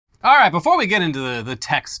All right, before we get into the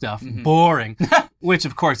tech stuff, boring, which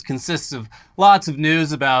of course consists of lots of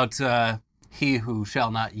news about he who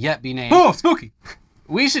shall not yet be named. Oh, spooky.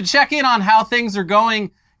 We should check in on how things are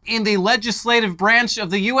going in the legislative branch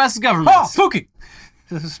of the U.S. government. Oh, spooky.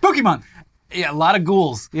 Spooky month. Yeah, a lot of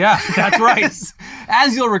ghouls. Yeah, that's right.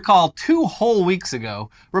 As you'll recall, 2 whole weeks ago,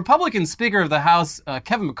 Republican Speaker of the House,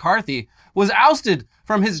 Kevin McCarthy, was ousted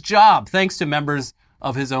from his job thanks to members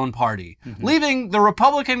of his own party, leaving the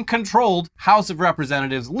Republican-controlled House of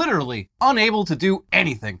Representatives literally unable to do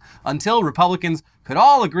anything until Republicans could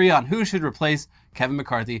all agree on who should replace Kevin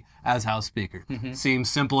McCarthy as House Speaker. Seems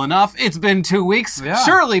simple enough. It's been 2 weeks. Yeah.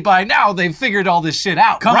 Surely by now they've figured all this shit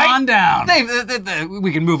out, Come right? on down.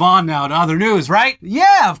 We can move on now to other news, right?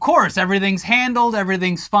 Yeah, of course. Everything's handled.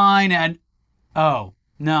 Everything's fine. And, oh,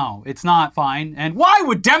 no, it's not fine. And why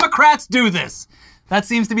would Democrats do this? That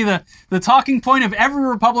seems to be the talking point of every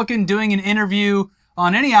Republican doing an interview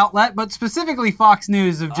on any outlet, but specifically Fox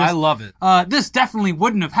News of just... I love it. This definitely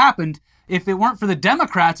wouldn't have happened if it weren't for the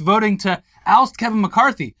Democrats voting to oust Kevin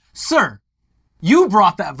McCarthy. Sir, you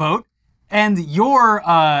brought that vote, and your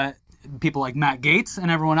people like Matt Gaetz and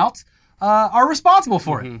everyone else are responsible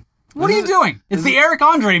for it. What are you doing? It's the Eric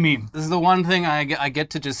Andre meme. This is the one thing I get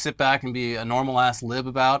to just sit back and be a normal-ass lib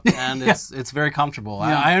about, and it's very comfortable.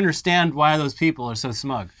 Yeah. I understand why those people are so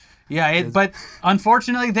smug. Yeah, but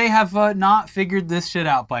unfortunately, they have not figured this shit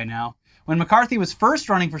out by now. When McCarthy was first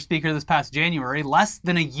running for Speaker this past January, less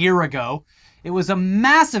than a year ago, it was a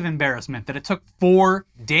massive embarrassment that it took 4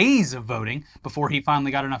 days of voting before he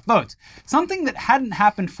finally got enough votes. Something that hadn't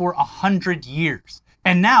happened for 100 years.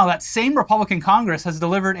 And now that same Republican Congress has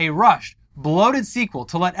delivered a rushed, bloated sequel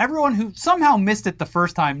to let everyone who somehow missed it the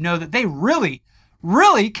first time know that they really,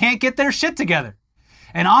 really can't get their shit together.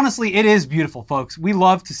 And honestly, it is beautiful, folks. We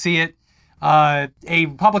love to see it. A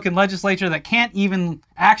Republican legislature that can't even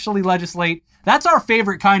actually legislate. That's our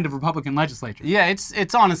favorite kind of Republican legislature. Yeah,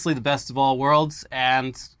 it's honestly the best of all worlds.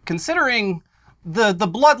 And considering the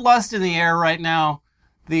bloodlust in the air right now,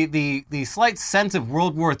 the slight sense of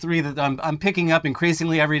World War III that I'm picking up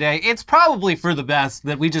increasingly every day, it's probably for the best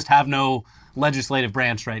that we just have no legislative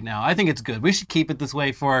branch right now. I think it's good. We should keep it this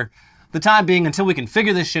way for the time being until we can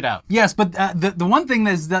figure this shit out. Yes, but the one thing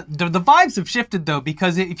is that the vibes have shifted, though,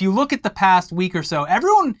 because if you look at the past week or so,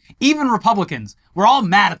 everyone, even Republicans, were all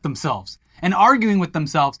mad at themselves and arguing with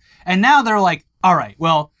themselves. And now they're like, all right,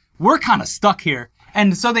 well, we're kind of stuck here.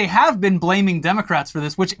 And so they have been blaming Democrats for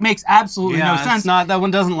this, which makes absolutely no sense. That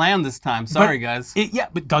one doesn't land this time. Sorry, guys.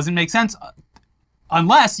 But doesn't make sense.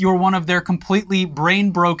 Unless you're one of their completely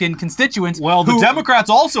brain-broken constituents. Well, the Democrats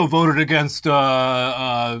also voted against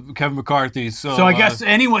Kevin McCarthy, so I guess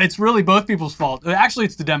anyway, it's really both people's fault. Actually,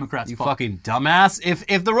 it's the Democrats' fault. You fucking dumbass.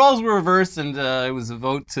 If the roles were reversed and it was a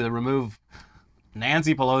vote to remove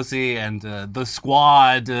Nancy Pelosi and the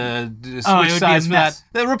squad switch sides for that,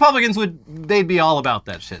 the Republicans they'd be all about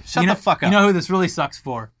that shit. Shut the fuck up. You know who this really sucks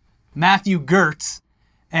for? Matthew Gertz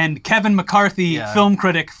and Kevin McCarthy, film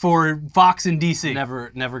critic for Fox in DC.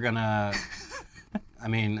 Never gonna. I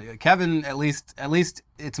mean, Kevin, at least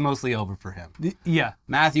it's mostly over for him. Yeah.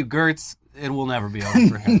 Matthew Gertz, it will never be over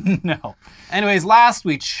for him. No. Anyways, last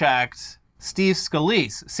we checked, Steve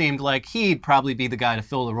Scalise seemed like he'd probably be the guy to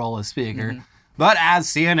fill the role as Speaker. But as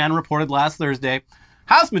CNN reported last Thursday,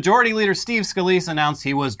 House Majority Leader Steve Scalise announced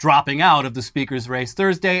he was dropping out of the Speaker's race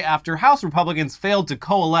Thursday after House Republicans failed to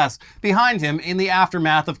coalesce behind him in the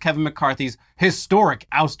aftermath of Kevin McCarthy's historic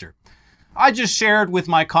ouster. I just shared with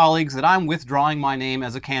my colleagues that I'm withdrawing my name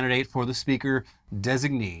as a candidate for the Speaker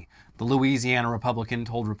designee, the Louisiana Republican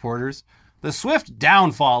told reporters. The swift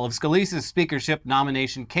downfall of Scalise's speakership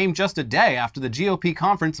nomination came just a day after the GOP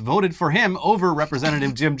conference voted for him over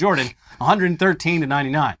Representative Jim Jordan,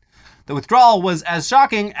 113-99. The withdrawal was as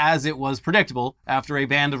shocking as it was predictable after a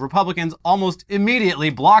band of Republicans almost immediately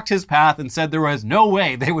blocked his path and said there was no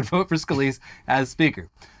way they would vote for Scalise as Speaker.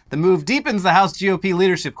 The move deepens the House GOP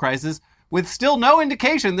leadership crisis, with still no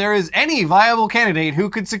indication there is any viable candidate who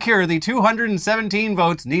could secure the 217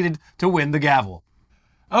 votes needed to win the gavel.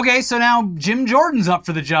 Okay, so now Jim Jordan's up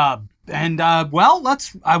for the job. And, I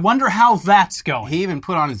wonder how that's going. He even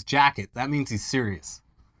put on his jacket. That means he's serious.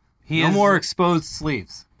 No more exposed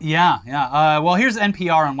sleeves. Yeah. Well, here's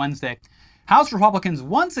NPR on Wednesday. House Republicans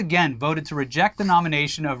once again voted to reject the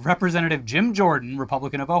nomination of Representative Jim Jordan,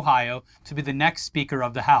 Republican of Ohio, to be the next Speaker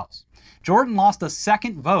of the House. Jordan lost a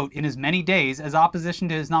second vote in as many days as opposition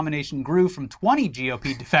to his nomination grew from 20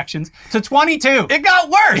 GOP defections to 22. It got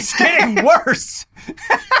worse! It's getting worse!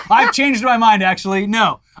 I've changed my mind, actually.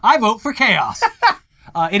 No, I vote for chaos.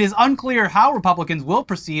 It is unclear how Republicans will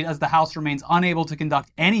proceed as the House remains unable to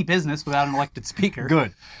conduct any business without an elected speaker.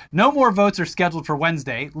 Good. No more votes are scheduled for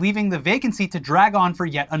Wednesday, leaving the vacancy to drag on for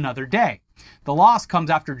yet another day. The loss comes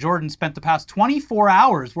after Jordan spent the past 24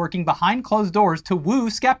 hours working behind closed doors to woo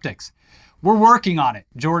skeptics. "We're working on it,"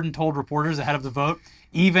 Jordan told reporters ahead of the vote,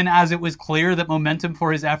 even as it was clear that momentum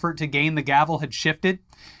for his effort to gain the gavel had shifted.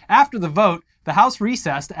 After the vote, the House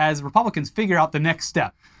recessed as Republicans figure out the next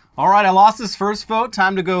step. All right, I lost this first vote.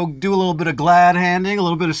 Time to go do a little bit of glad handing, a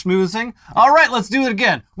little bit of schmoozing. All right, let's do it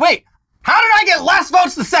again. Wait, how did I get less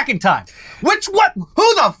votes the second time? Who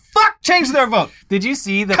the fuck changed their vote? Did you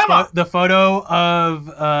see the photo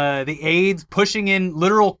of the aides pushing in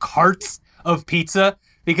literal carts of pizza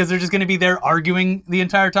because they're just going to be there arguing the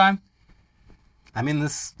entire time? I mean,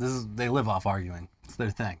 they live off arguing. It's their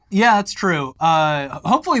thing. Yeah, that's true.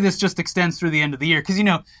 Hopefully this just extends through the end of the year because,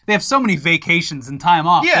 they have so many vacations and time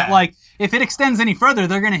off. Yeah. That, if it extends any further,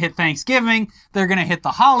 they're going to hit Thanksgiving, they're going to hit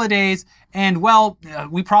the holidays, and,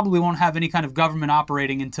 we probably won't have any kind of government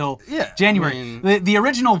operating until January. The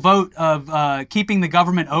original vote of keeping the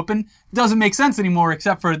government open doesn't make sense anymore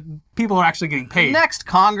except for people are actually getting paid. Next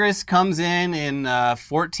Congress comes in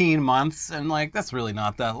 14 months, and, that's really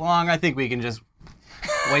not that long. I think we can just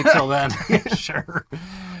wait till then. Yeah, sure.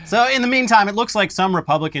 So in the meantime, it looks like some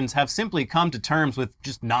Republicans have simply come to terms with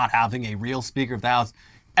just not having a real Speaker of the House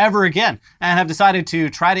ever again, and have decided to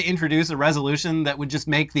try to introduce a resolution that would just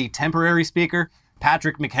make the temporary Speaker,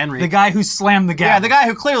 Patrick McHenry, the guy who slammed the gavel. Yeah, the guy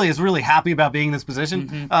who clearly is really happy about being in this position.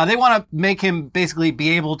 Mm-hmm. They want to make him basically be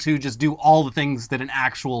able to just do all the things that an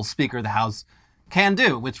actual Speaker of the House can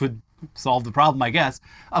do, which would solve the problem, I guess.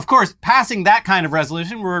 Of course, passing that kind of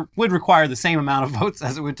resolution would require the same amount of votes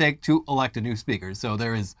as it would take to elect a new speaker. So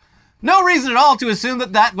there is no reason at all to assume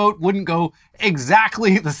that vote wouldn't go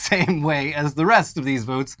exactly the same way as the rest of these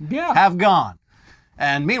votes have gone.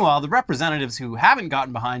 And meanwhile, the representatives who haven't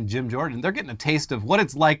gotten behind Jim Jordan, they're getting a taste of what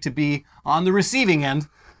it's like to be on the receiving end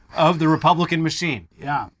of the Republican machine.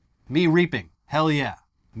 Yeah. Me reaping. Hell yeah.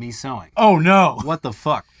 Me sowing. Oh no. What the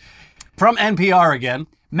fuck? From NPR again.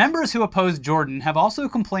 Members who oppose Jordan have also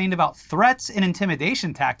complained about threats and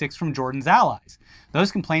intimidation tactics from Jordan's allies. Those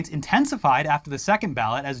complaints intensified after the second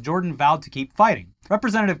ballot as Jordan vowed to keep fighting.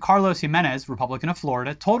 Representative Carlos Jimenez, Republican of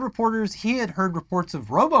Florida, told reporters he had heard reports of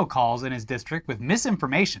robocalls in his district with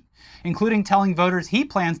misinformation, including telling voters he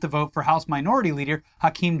plans to vote for House Minority Leader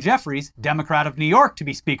Hakeem Jeffries, Democrat of New York, to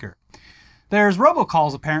be Speaker. "There's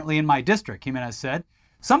robocalls apparently in my district," Jimenez said.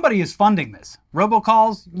 "Somebody is funding this.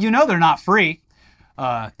 Robocalls, they're not free.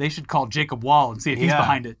 They should call Jacob Wall and see if he's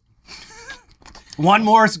behind it." One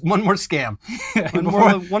more scam. One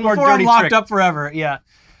more before dirty I'm locked trick. up forever. Yeah.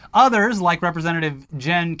 Others, like Representative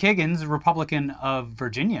Jen Kiggins, Republican of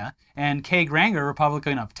Virginia, and Kay Granger,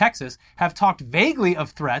 Republican of Texas, have talked vaguely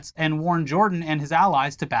of threats and warned Jordan and his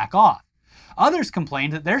allies to back off. Others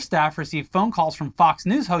complained that their staff received phone calls from Fox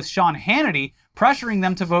News host Sean Hannity pressuring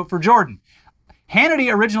them to vote for Jordan.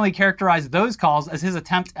 Hannity originally characterized those calls as his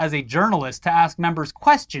attempt as a journalist to ask members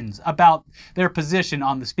questions about their position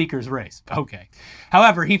on the speaker's race. Okay.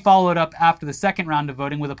 However, he followed up after the second round of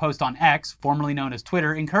voting with a post on X, formerly known as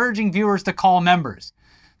Twitter, encouraging viewers to call members.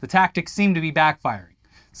 The tactics seem to be backfiring.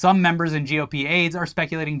 Some members and GOP aides are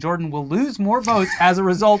speculating Jordan will lose more votes as a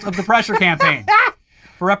result of the pressure campaign.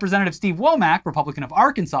 For Representative Steve Womack, Republican of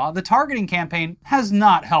Arkansas, the targeting campaign has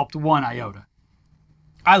not helped one iota.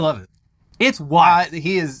 I love it. It's wild.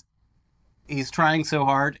 He's trying so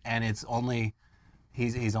hard, and he's only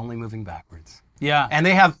moving backwards. Yeah. And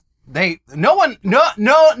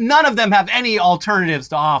none of them have any alternatives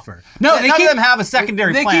to offer. No, none of them have a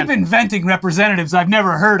secondary plan. They keep inventing representatives I've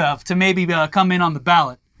never heard of to maybe come in on the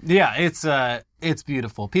ballot. Yeah, it's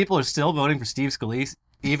beautiful. People are still voting for Steve Scalise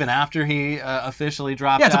even after he officially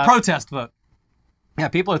dropped out. Yeah, it's a protest vote. Yeah,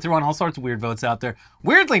 people are throwing all sorts of weird votes out there.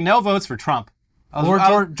 Weirdly, no votes for Trump.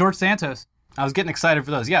 Or George Santos. I was getting excited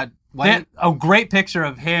for those. Yeah. A great picture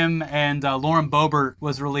of him and Lauren Boebert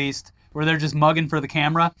was released where they're just mugging for the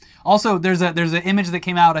camera. Also, there's an image that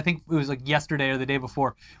came out, I think it was like yesterday or the day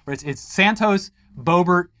before, where it's Santos,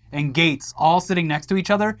 Boebert, and Gates all sitting next to each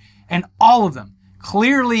other, and all of them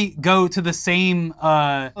clearly go to the same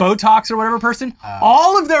Botox or whatever person.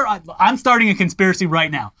 All of their... I'm starting a conspiracy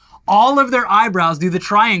right now. All of their eyebrows do the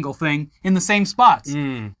triangle thing in the same spots.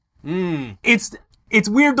 It's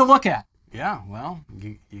weird to look at. Yeah, well,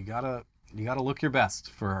 you gotta look your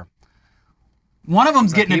best for. One of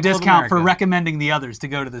them's getting a discount for recommending the others to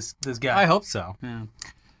go to this guy. I hope so. Yeah.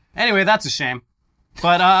 Anyway, that's a shame,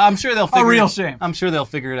 but I'm sure they'll figure. A real shame. I'm sure they'll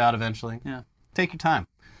figure it out eventually. Yeah. Take your time.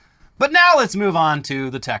 But now let's move on to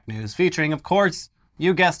the tech news, featuring, of course,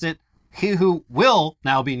 you guessed it, he who will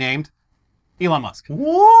now be named Elon Musk.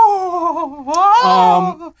 Whoa!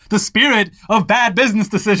 The spirit of bad business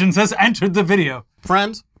decisions has entered the video.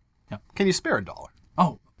 Friend, Yep. can you spare $1?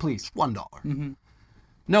 Oh, please. $1.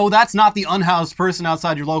 No, that's not the unhoused person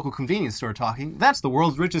outside your local convenience store talking. That's the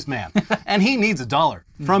world's richest man. And he needs $1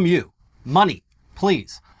 from you. Money,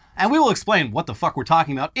 please. And we will explain what the fuck we're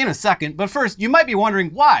talking about in a second. But first, you might be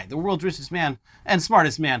wondering why the world's richest man and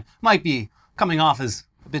smartest man might be coming off as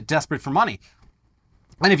a bit desperate for money.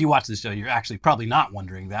 And if you watch this show, you're actually probably not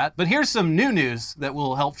wondering that. But here's some new news that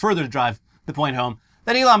will help further drive the point home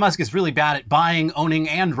that Elon Musk is really bad at buying, owning,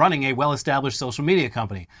 and running a well-established social media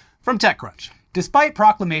company. From TechCrunch. Despite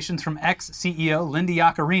proclamations from ex-CEO Linda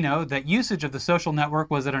Yaccarino that usage of the social network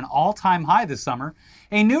was at an all-time high this summer,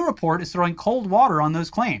 a new report is throwing cold water on those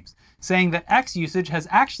claims, saying that X usage has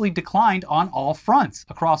actually declined on all fronts,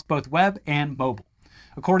 across both web and mobile.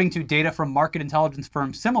 According to data from market intelligence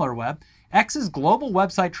firm SimilarWeb, X's global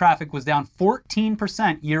website traffic was down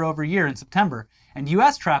 14% year over year in September, and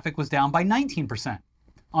US traffic was down by 19%.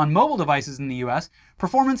 On mobile devices in the US,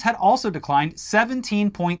 performance had also declined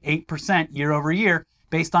 17.8% year over year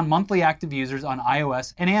based on monthly active users on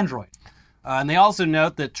iOS and Android. And they also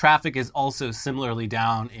note that traffic is also similarly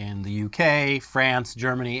down in the UK, France,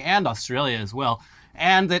 Germany, and Australia as well,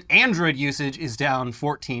 and that Android usage is down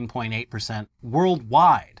 14.8%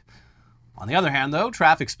 worldwide. On the other hand, though,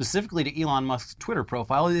 traffic specifically to Elon Musk's Twitter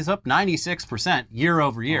profile is up 96% year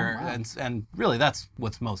over year, Oh, wow. and really that's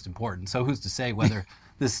what's most important. So who's to say whether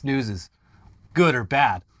this news is good or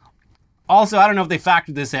bad? Also, I don't know if they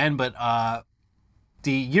factored this in, but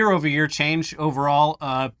the year-over-year change overall,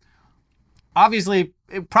 obviously,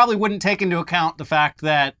 it probably wouldn't take into account the fact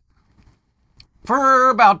that for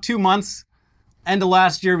about 2 months, end of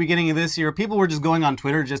last year, beginning of this year, people were just going on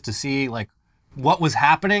Twitter just to see like what was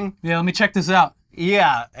happening. Yeah, let me check this out.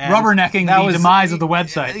 Yeah. and Rubbernecking that the demise of the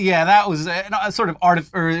website. Yeah, that was a sort of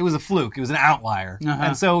or it was a fluke. It was an outlier. Uh-huh.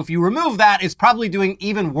 And so if you remove that, it's probably doing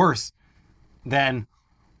even worse than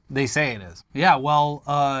they say it is. Yeah,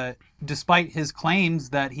 well, despite his claims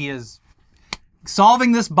that he is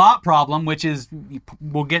solving this bot problem, which is,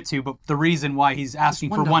 we'll get to, but the reason why he's asking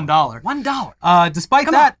for $1. $1. Despite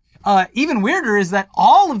Come that, even weirder is that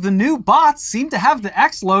all of the new bots seem to have the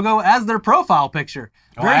X logo as their profile picture.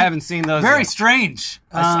 I haven't seen those Very yet. strange.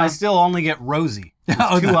 I still only get Rosie. with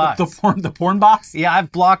two eyes. The porn bots? Yeah,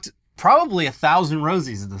 I've blocked probably 1,000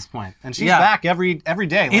 Rosies at this point, and she's back every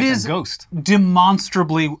day like It is a ghost.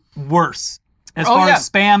 Demonstrably worse as far as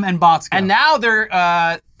spam and bots go. And now they're,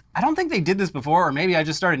 I don't think they did this before, or maybe I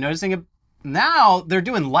just started noticing it. Now they're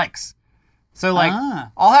doing likes. So like,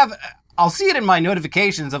 I'll see it in my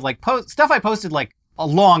notifications of like stuff I posted like a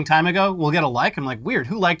long time ago. We'll get a like. I'm like, weird,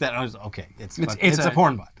 who liked that? And I was okay. It's a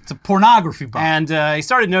porn bot. It's a pornography bot. And I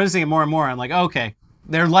started noticing it more and more. I'm like, okay,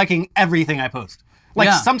 they're liking everything I post.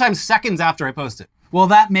 Like sometimes seconds after I post it. Well,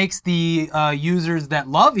 that makes the users that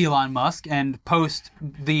love Elon Musk and post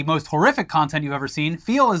the most horrific content you've ever seen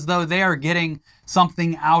feel as though they are getting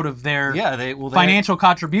something out of their financial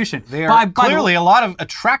contribution. They are clearly a lot of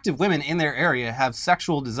attractive women in their area have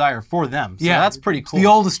sexual desire for them. So that's pretty cool. It's the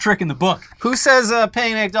oldest trick in the book. Who says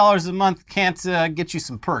paying $8 a month can't get you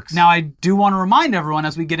some perks? Now, I do want to remind everyone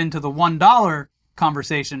as we get into the $1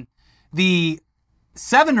 conversation, the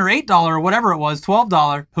 $7 or $8 or whatever it was,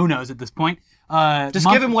 $12, who knows at this point, just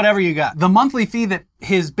give him whatever you got. The monthly fee that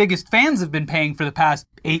his biggest fans have been paying for the past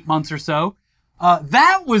 8 months or so,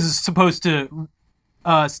 that was supposed to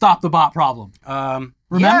stop the bot problem.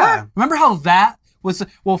 Remember? Yeah. Remember how that was?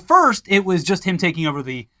 Well, first it was just him taking over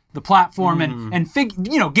the platform and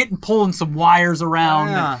pulling some wires around.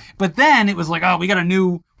 Yeah. But then it was like, oh, we got a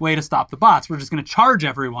new way to stop the bots. We're just going to charge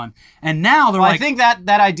everyone. And now they're I think that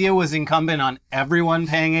idea was incumbent on everyone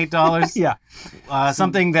paying $8. Yeah.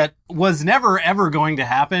 Something that was never, ever going to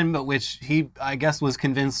happen, but which he, I guess, was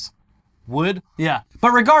convinced would. Yeah.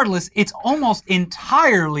 But regardless, it's almost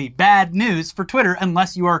entirely bad news for Twitter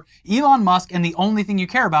unless you are Elon Musk and the only thing you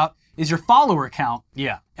care about is your follower count.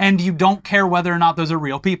 Yeah. And you don't care whether or not those are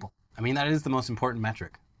real people. I mean, that is the most important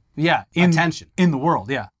metric. Yeah. Attention. In the world,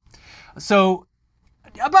 yeah. So,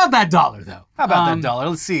 about that $1, though. How about that $1?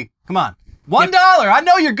 Let's see. Come on. $1. I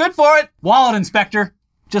know you're good for it. Wallet inspector.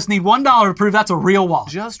 Just need $1 to prove that's a real wallet.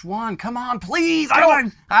 Just one. Come on, please.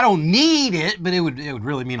 I don't need it, but it would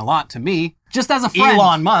really mean a lot to me. Just as a friend.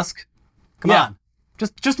 Elon Musk. Come on.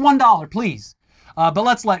 Just $1, please. But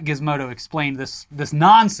let's let Gizmodo explain this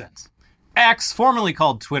nonsense. X, formerly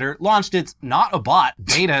called Twitter, launched its Not a Bot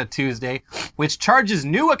beta Tuesday, which charges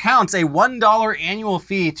new accounts a $1 annual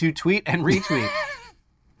fee to tweet and retweet.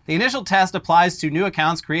 The initial test applies to new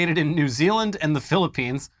accounts created in New Zealand and the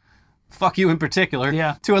Philippines. fuck you in particular,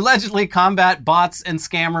 to allegedly combat bots and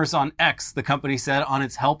scammers on X, the company said on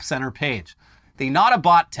its Help Center page. The Not a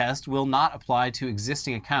Bot test will not apply to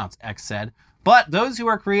existing accounts, X said, but those who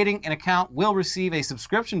are creating an account will receive a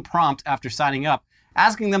subscription prompt after signing up,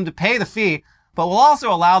 asking them to pay the fee, but will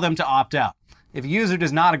also allow them to opt out. If a user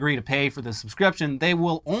does not agree to pay for the subscription, they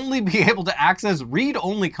will only be able to access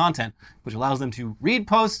read-only content, which allows them to read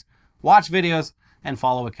posts, watch videos, and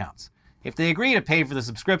follow accounts. If they agree to pay for the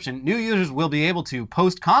subscription, new users will be able to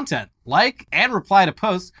post content, like and reply to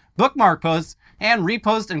posts, bookmark posts, and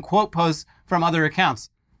repost and quote posts from other accounts.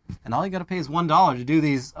 And all you gotta pay is $1 to do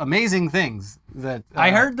these amazing things that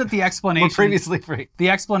I heard that the explanation were previously free. The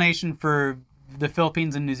explanation for the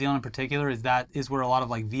Philippines and New Zealand in particular is where a lot of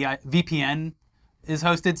like VPN is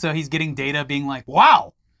hosted. So he's getting data being like,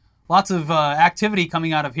 wow, lots of activity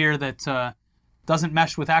coming out of here that doesn't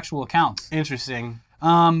mesh with actual accounts. Interesting.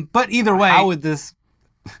 But either way, how would this?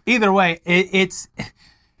 Either way, it's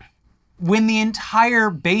when the entire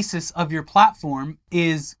basis of your platform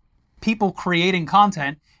is people creating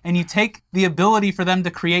content, and you take the ability for them to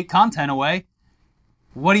create content away,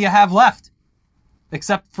 what do you have left?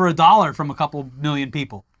 Except for $1 from a couple million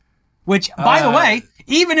people. Which, by the way,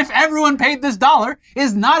 even if everyone paid this $1,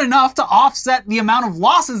 is not enough to offset the amount of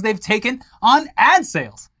losses they've taken on ad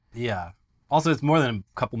sales. Yeah. Also, it's more than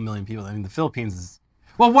a couple million people. I mean, the Philippines is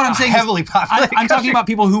what I'm saying heavily populated. I'm talking about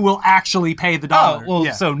people who will actually pay the $1. Oh,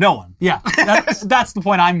 well, so no one. Yeah, that's the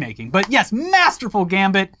point I'm making. But yes, masterful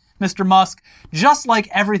gambit, Mr. Musk. Just like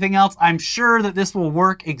everything else, I'm sure that this will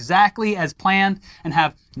work exactly as planned and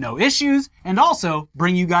have no issues, and also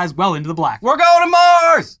bring you guys well into the black. We're going to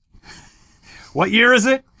Mars! What year is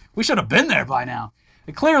it? We should have been there by now.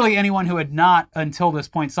 Clearly, anyone who had not until this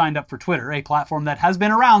point signed up for Twitter, a platform that has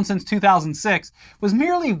been around since 2006, was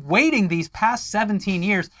merely waiting these past 17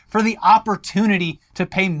 years for the opportunity to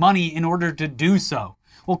pay money in order to do so.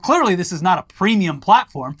 Well, clearly this is not a premium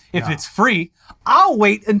platform. If it's free, I'll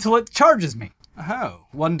wait until it charges me. Oh,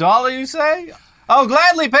 $1 you say? I'll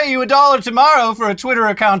gladly pay you $1 tomorrow for a Twitter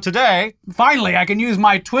account today. Finally, I can use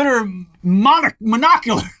my Twitter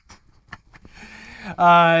monocular.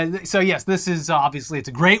 So yes, this is obviously, it's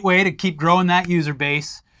a great way to keep growing that user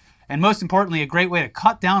base. And most importantly, a great way to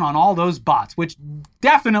cut down on all those bots, which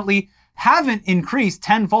definitely haven't increased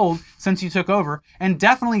tenfold since you took over, and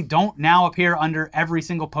definitely don't now appear under every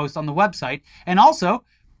single post on the website, and also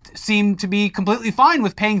seem to be completely fine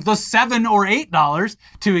with paying the $7 or $8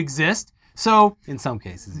 to exist. So in some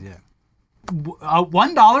cases, yeah.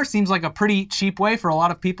 $1 seems like a pretty cheap way for a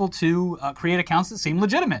lot of people to create accounts that seem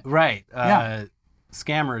legitimate. Right.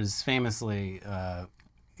 Scammers famously,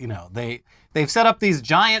 they've set up these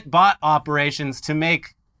giant bot operations to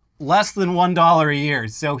make less than $1 a year.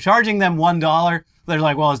 So charging them $1, they're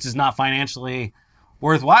like, well, it's just not financially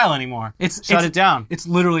worthwhile anymore. Shut it down. It's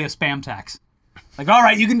literally a spam tax. Like, all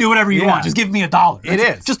right, you can do whatever you want. Just give me $1. It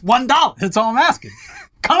is. Just $1. That's all I'm asking.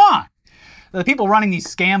 Come on. The people running these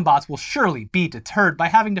scam bots will surely be deterred by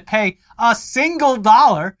having to pay a single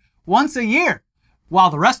 $1 once a year, while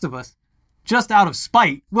the rest of us, just out of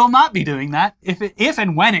spite, will not be doing that if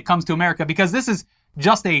and when it comes to America, because this is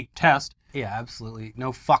just a test. Yeah, absolutely.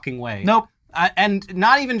 No fucking way. Nope. And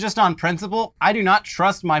not even just on principle, I do not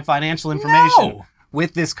trust my financial information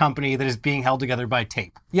with this company that is being held together by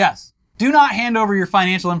tape. Yes. Do not hand over your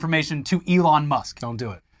financial information to Elon Musk. Don't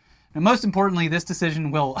do it. And most importantly, this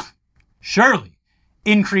decision will surely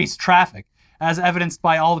increase traffic, as evidenced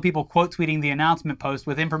by all the people quote tweeting the announcement post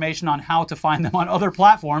with information on how to find them on other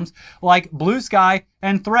platforms like Blue Sky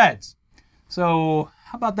and Threads. So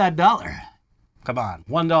how about that $1? Come on,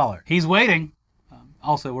 $1. He's waiting.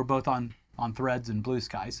 Also, we're both on Threads and Blue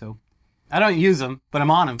Sky, so I don't use them, but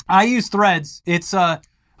I'm on them. I use Threads. It's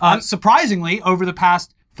surprisingly over the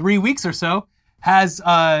past 3 weeks or so has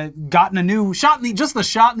gotten a new shot in the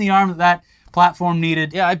shot in the arm that platform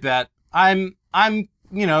needed. Yeah, I bet. I'm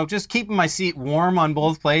just keeping my seat warm on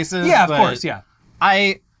both places. Yeah, of course, yeah.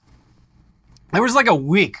 There was like a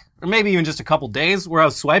week, or maybe even just a couple days, where I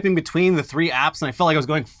was swiping between the 3 apps and I felt like I was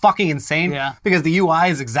going fucking insane. Yeah. Because the UI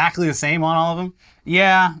is exactly the same on all of them.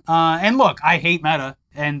 Yeah, and look, I hate Meta,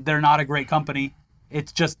 and they're not a great company.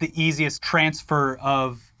 It's just the easiest transfer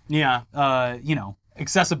of,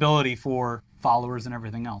 accessibility for followers and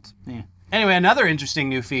everything else. Yeah. Anyway, another interesting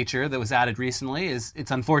new feature that was added recently is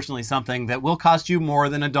it's unfortunately something that will cost you more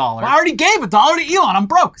than $1. Well, I already gave $1 to Elon. I'm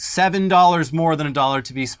broke. $7 more than $1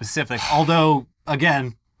 to be specific. Although,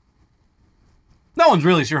 again, no one's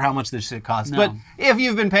really sure how much this shit costs. No. But if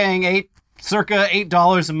you've been paying circa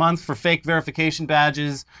 $8 a month for fake verification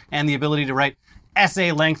badges and the ability to write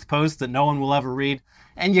essay-length posts that no one will ever read,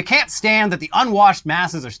 and you can't stand that the unwashed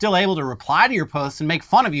masses are still able to reply to your posts and make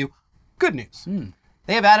fun of you, good news.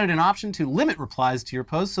 They have added an option to limit replies to your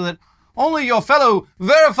posts so that only your fellow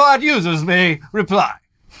verified users may reply.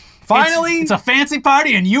 Finally, it's a fancy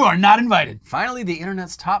party and you are not invited. Finally, the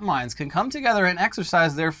internet's top minds can come together and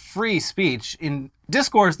exercise their free speech in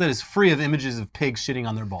discourse that is free of images of pigs shitting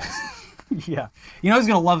on their balls. Yeah. You know who's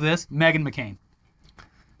going to love this? Meghan McCain.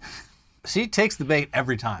 She takes the bait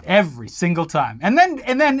every time. Every single time. And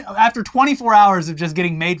then after 24 hours of just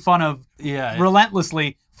getting made fun of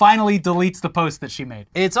relentlessly, finally deletes the post that she made.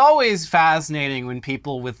 It's always fascinating when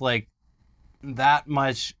people with like that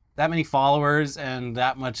many followers and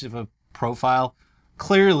that much of a profile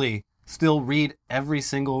clearly still read every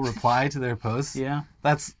single reply to their posts. Yeah.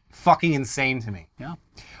 That's fucking insane to me. Yeah.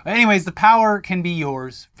 Anyways, the power can be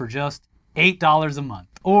yours for just $8 a month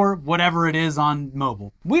or whatever it is on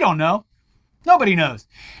mobile. We don't know. Nobody knows.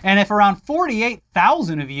 And if around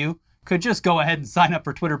 48,000 of you could just go ahead and sign up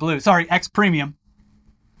for Twitter Blue, X Premium,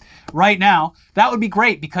 right now, that would be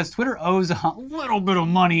great because Twitter owes a little bit of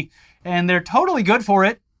money and they're totally good for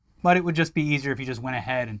it, but it would just be easier if you just went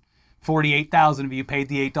ahead and 48,000 of you paid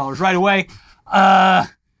the $8 right away.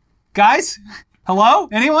 Guys, hello?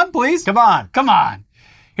 Anyone, please? Come on.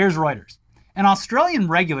 Here's Reuters. An Australian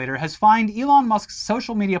regulator has fined Elon Musk's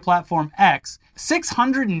social media platform X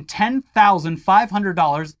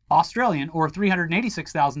 $610,500 Australian or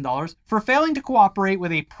 $386,000 for failing to cooperate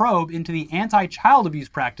with a probe into the anti-child abuse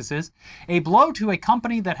practices, a blow to a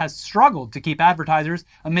company that has struggled to keep advertisers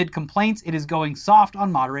amid complaints it is going soft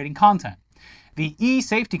on moderating content. The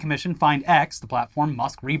E-Safety Commission fined X, the platform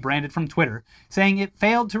Musk rebranded from Twitter, saying it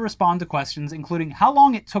failed to respond to questions including how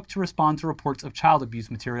long it took to respond to reports of child abuse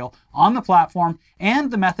material on the platform and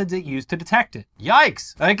the methods it used to detect it.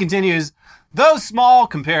 Yikes! It continues, though small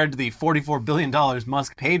compared to the $44 billion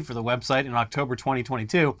Musk paid for the website in October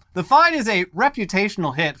 2022, the fine is a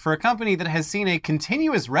reputational hit for a company that has seen a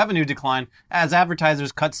continuous revenue decline as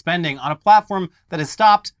advertisers cut spending on a platform that has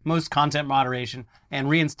stopped most content moderation and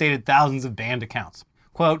reinstated thousands of banned accounts.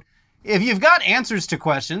 Quote, if you've got answers to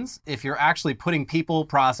questions, if you're actually putting people,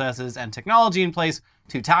 processes, and technology in place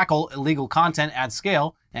to tackle illegal content at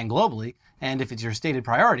scale and globally, and if it's your stated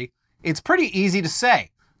priority, it's pretty easy to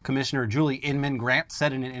say, Commissioner Julie Inman Grant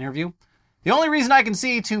said in an interview. The only reason I can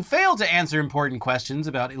see to fail to answer important questions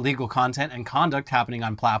about illegal content and conduct happening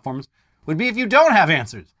on platforms would be if you don't have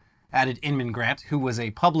answers, added Inman Grant, who was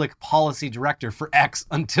a public policy director for X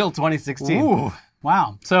until 2016. Ooh.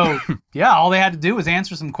 Wow. So, yeah, all they had to do was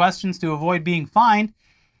answer some questions to avoid being fined.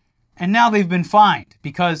 And now they've been fined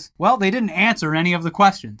because, well, they didn't answer any of the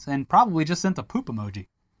questions and probably just sent a poop emoji.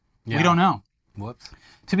 Yeah. We don't know. Whoops.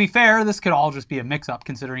 To be fair, this could all just be a mix-up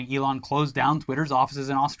considering Elon closed down Twitter's offices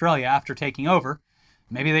in Australia after taking over.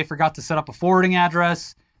 Maybe they forgot to set up a forwarding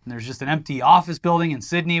address and there's just an empty office building in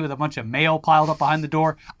Sydney with a bunch of mail piled up behind the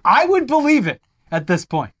door. I would believe it at this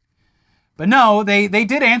point. But no, they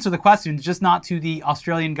did answer the questions, just not to the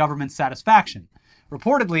Australian government's satisfaction.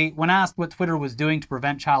 Reportedly, when asked what Twitter was doing to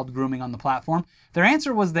prevent child grooming on the platform, their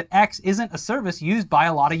answer was that X isn't a service used by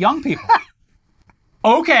a lot of young people.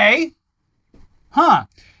 Okay. Huh.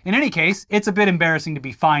 In any case, it's a bit embarrassing to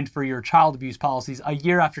be fined for your child abuse policies a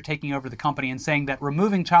year after taking over the company and saying that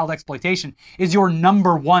removing child exploitation is your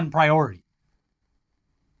number one priority.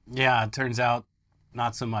 Yeah, it turns out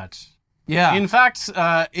not so much. Yeah. In fact,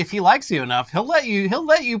 if he likes you enough, he'll let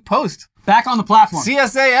you post back on the platform.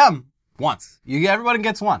 CSAM once. Everyone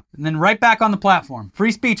gets one. And then right back on the platform.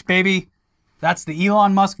 Free speech, baby. That's the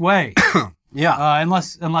Elon Musk way. Yeah.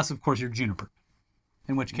 Unless of course you're Juniper.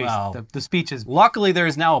 In which case the speech is... Luckily, there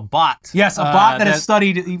is now a bot. Yes, a bot that has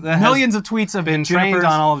studied millions of tweets of been trained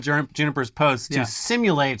on all of Juniper's posts to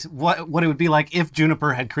simulate what it would be like if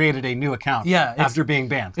Juniper had created a new account after being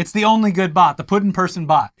banned. It's the only good bot, the puddin' person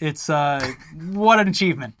bot. It's what an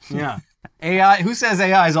achievement. Yeah. AI, who says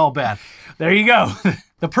AI is all bad? There you go.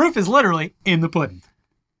 The proof is literally in the pudding.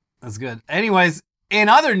 That's good. Anyways, in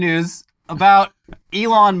other news about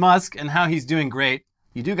Elon Musk and how he's doing great,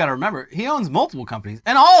 you do got to remember, he owns multiple companies,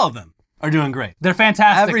 and all of them are doing great. They're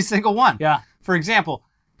fantastic. Every single one. Yeah. For example,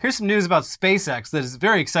 here's some news about SpaceX that is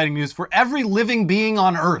very exciting news for every living being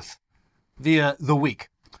on Earth via The Week.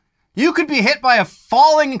 You could be hit by a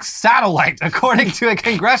falling satellite, according to a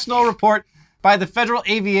congressional report by the Federal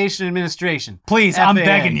Aviation Administration. Please, FAA. I'm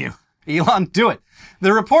begging you. Elon, do it.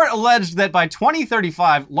 The report alleged that by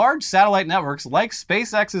 2035, large satellite networks like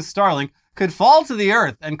SpaceX's Starlink could fall to the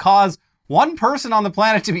Earth and cause one person on the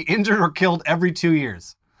planet to be injured or killed every 2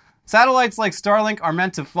 years. Satellites like Starlink are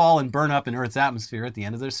meant to fall and burn up in Earth's atmosphere at the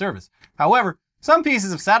end of their service. However, some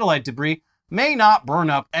pieces of satellite debris may not burn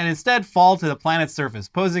up and instead fall to the planet's surface,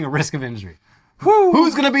 posing a risk of injury.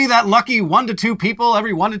 Who's going to be that lucky 1 to 2 people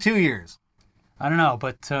every 1 to 2 years? I don't know,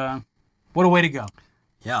 but what a way to go.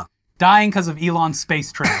 Yeah. Dying because of Elon's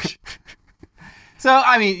space trash. So,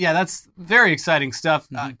 I mean, yeah, that's very exciting stuff.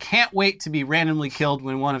 Can't wait to be randomly killed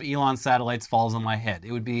when one of Elon's satellites falls on my head.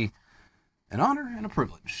 It would be an honor and a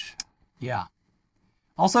privilege. Yeah.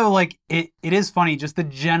 Also, like, it is funny, just the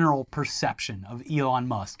general perception of Elon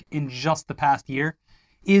Musk in just the past year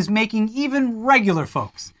is making even regular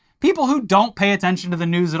folks, people who don't pay attention to the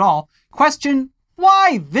news at all, question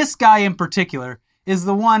why this guy in particular is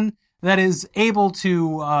the one that is able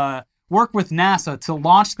to work with NASA to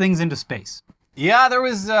launch things into space. Yeah, there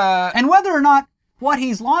was... And whether or not what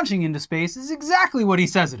he's launching into space is exactly what he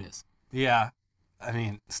says it is. Yeah. I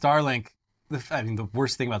mean, Starlink... the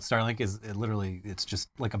worst thing about Starlink is it's just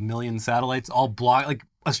like 1 million satellites all blocked. Like,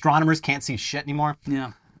 astronomers can't see shit anymore.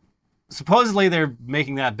 Yeah. Supposedly they're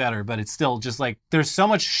making that better, but it's still just like, there's so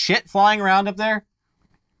much shit flying around up there.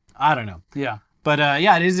 I don't know. Yeah. But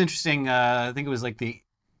yeah, it is interesting. I think it was like the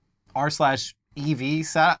r/EV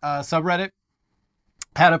subreddit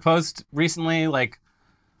had a post recently, like,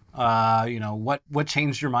 what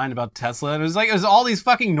changed your mind about Tesla? And it was all these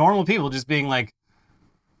fucking normal people just being like,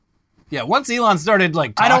 yeah, once Elon started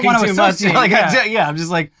like talking I don't want to too much, like, I'm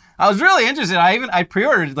just like, I was really interested. I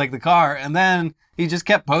pre-ordered like the car, and then he just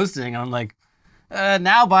kept posting, and I'm like,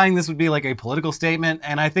 now buying this would be like a political statement,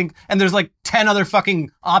 and I think, and there's like 10 other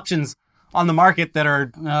fucking options on the market that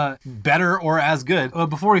are better or as good.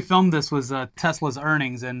 Before we filmed this was Tesla's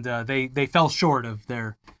earnings, and they fell short of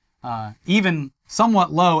their even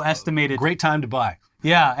somewhat low estimated. Great time to buy.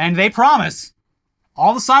 Yeah, and they promise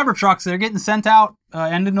all the Cybertrucks, they're getting sent out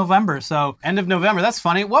end of November. So end of November. That's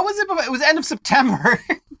funny. What was it before? It was end of September.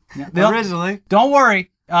 Originally. Don't worry.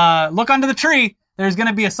 Look under the tree. There's going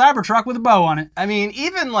to be a Cybertruck with a bow on it. I mean,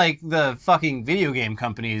 even like the fucking video game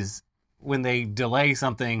companies, when they delay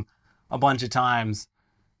something a bunch of times,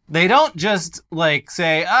 they don't just like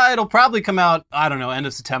say, it'll probably come out, I don't know, end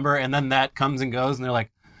of September, and then that comes and goes, and they're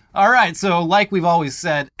like, all right, so like we've always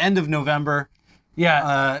said, end of November.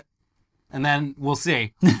 Yeah. And then we'll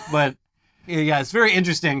see. But yeah, it's very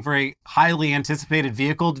interesting for a highly anticipated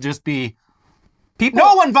vehicle to just be...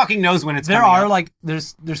 No one fucking knows when it's coming out. Like,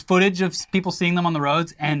 there's footage of people seeing them on the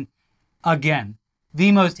roads, and again,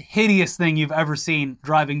 the most hideous thing you've ever seen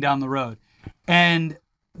driving down the road. And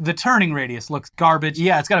the turning radius looks garbage.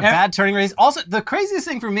 Yeah, it's got a bad turning radius. Also, the craziest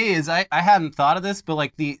thing for me is I hadn't thought of this, but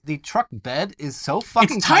like the truck bed is so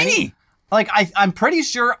fucking tiny. Like, I'm pretty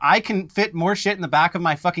sure I can fit more shit in the back of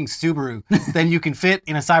my fucking Subaru than you can fit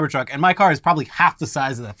in a Cybertruck. And my car is probably half the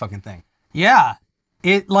size of that fucking thing. Yeah.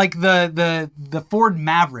 It, like, the Ford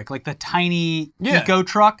Maverick, like the tiny eco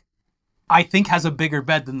truck, I think has a bigger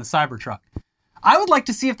bed than the Cybertruck. I would like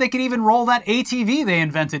to see if they could even roll that ATV they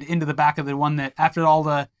invented into the back of the one that, after all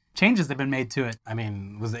the changes that have been made to it. I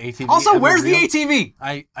mean, was the ATV... Also, where's the ATV?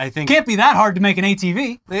 I think... Can't be that hard to make an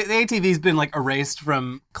ATV. The ATV's been, like, erased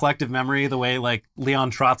from collective memory the way, like, Leon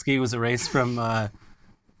Trotsky was erased from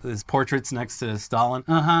his portraits next to Stalin.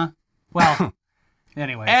 Uh-huh. Well,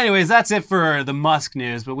 Anyways, that's it for the Musk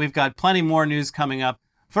news, but we've got plenty more news coming up.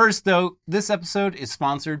 First, though, this episode is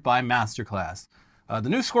sponsored by Masterclass. The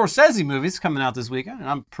new Scorsese movie's coming out this weekend, and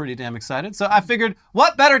I'm pretty damn excited. So I figured,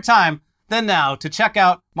 what better time than now to check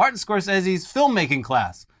out Martin Scorsese's filmmaking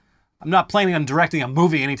class. I'm not planning on directing a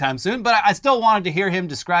movie anytime soon, but I still wanted to hear him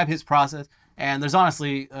describe his process, and there's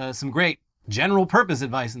honestly some great general purpose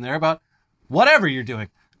advice in there about whatever you're doing,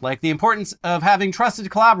 like the importance of having trusted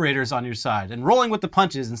collaborators on your side and rolling with the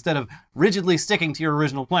punches instead of rigidly sticking to your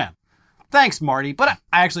original plan. Thanks, Marty, but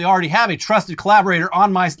I actually already have a trusted collaborator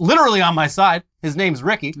literally on my side. His name's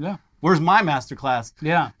Ricky. Yeah. Where's my masterclass?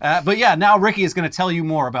 Yeah. But yeah, now Ricky is going to tell you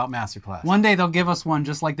more about masterclass. One day they'll give us one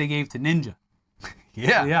just like they gave to Ninja.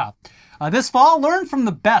 Yeah. Yeah. This fall, learn from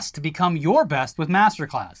the best to become your best with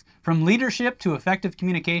Masterclass. From leadership to effective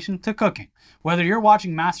communication to cooking. Whether you're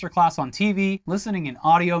watching Masterclass on TV, listening in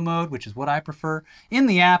audio mode, which is what I prefer, in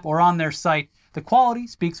the app, or on their site, the quality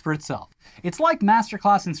speaks for itself. It's like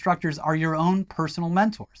Masterclass instructors are your own personal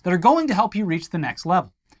mentors that are going to help you reach the next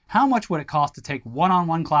level. How much would it cost to take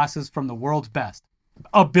one-on-one classes from the world's best?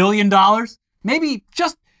 $1 billion? Maybe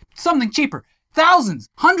just something cheaper. Thousands,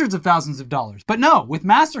 hundreds of thousands of dollars. But no, with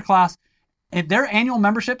Masterclass, their annual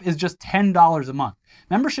membership is just $10 a month.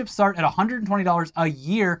 Memberships start at $120 a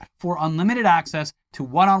year for unlimited access to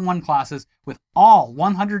one-on-one classes with all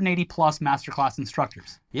 180 plus Masterclass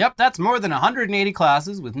instructors. Yep, that's more than 180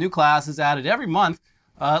 classes with new classes added every month,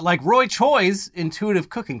 like Roy Choi's intuitive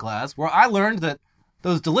cooking class, where I learned that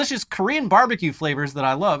Those delicious Korean barbecue flavors that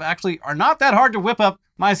I love actually are not that hard to whip up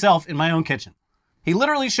myself in my own kitchen. He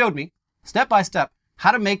literally showed me, step by step,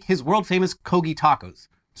 how to make his world-famous kogi tacos.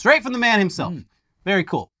 Straight from the man himself. Very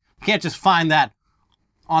cool. You can't just find that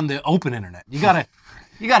on the open internet. You gotta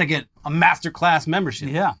get a masterclass membership.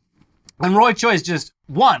 Yeah. And Roy Choi is just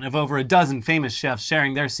one of over a dozen famous chefs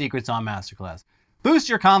sharing their secrets on Masterclass. Boost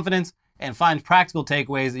your confidence and find practical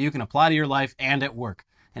takeaways that you can apply to your life and at work.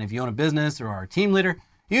 And if you own a business or are a team leader,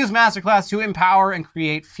 use Masterclass to empower and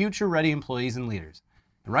create future-ready employees and leaders.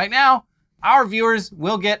 And right now, our viewers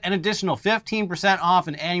will get an additional 15% off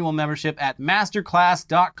an annual membership at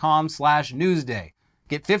masterclass.com/newsday.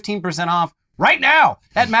 Get 15% off right now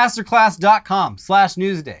at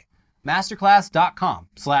masterclass.com/newsday.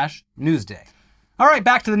 masterclass.com/newsday. All right,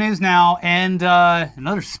 back to the news now, and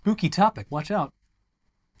another spooky topic. Watch out.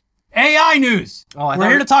 AI news. We're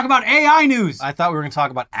here to talk about AI news. I thought we were going to talk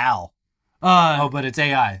about Al. But it's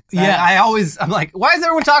AI. Yeah. I'm like, why is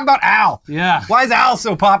everyone talking about Al? Yeah. Why is Al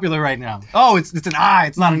so popular right now? Oh, it's an I,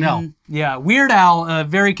 it's not an L. Yeah, Weird Al,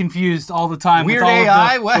 very confused all the time Weird with all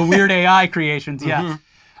AI? of the weird AI creations. Yeah.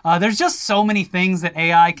 There's just so many things that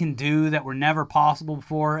AI can do that were never possible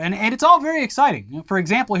before, and it's all very exciting. For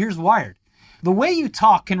example, here's Wired. The way you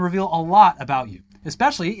talk can reveal a lot about you,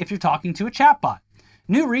 especially if you're talking to a chatbot.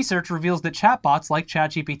 New research reveals that chatbots like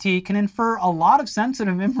ChatGPT can infer a lot of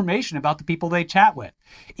sensitive information about the people they chat with,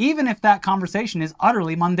 even if that conversation is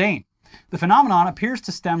utterly mundane. The phenomenon appears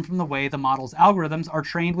to stem from the way the model's algorithms are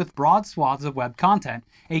trained with broad swaths of web content,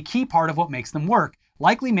 a key part of what makes them work,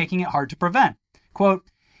 likely making it hard to prevent. Quote,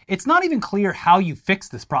 "It's not even clear how you fix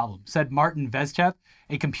this problem," said Martin Vezchev,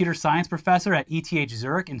 a computer science professor at ETH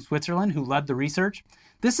Zurich in Switzerland who led the research.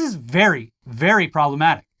 "This is very, very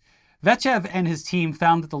problematic." Vezchev and his team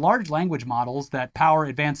found that the large language models that power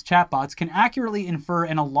advanced chatbots can accurately infer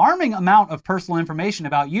an alarming amount of personal information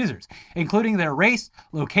about users, including their race,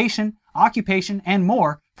 location, occupation, and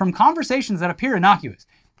more, from conversations that appear innocuous.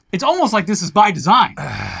 It's almost like this is by design.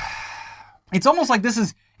 It's almost like this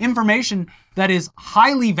is information that is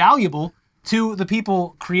highly valuable to the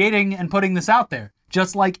people creating and putting this out there,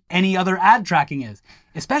 just like any other ad tracking is.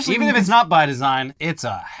 Especially even if it's not by design, it's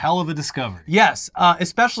a hell of a discovery. Yes,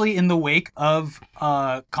 especially in the wake of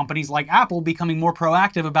companies like Apple becoming more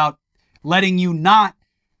proactive about letting you not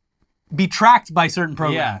be tracked by certain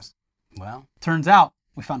programs. Yeah. Well, turns out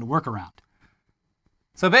we found a workaround.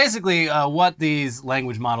 So basically, what these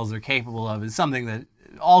language models are capable of is something that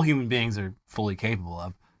all human beings are fully capable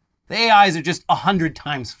of. The AIs are just 100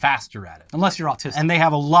 times faster at it. Unless you're autistic. And they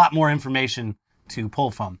have a lot more information to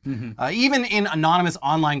pull from. Even in anonymous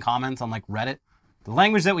online comments on like Reddit, the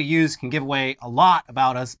language that we use can give away a lot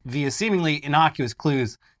about us via seemingly innocuous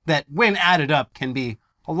clues that, when added up, can be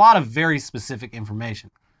a lot of very specific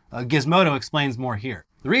information. Gizmodo explains more here.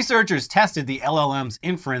 The researchers tested the LLM's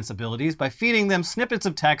inference abilities by feeding them snippets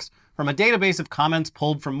of text from a database of comments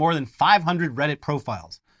pulled from more than 500 Reddit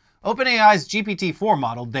profiles. OpenAI's GPT-4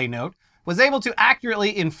 model, they note, was able to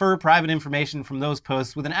accurately infer private information from those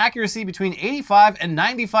posts with an accuracy between 85 and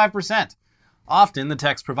 95%. Often, the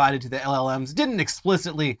text provided to the LLMs didn't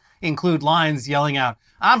explicitly include lines yelling out,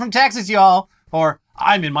 "I'm from Texas, y'all," or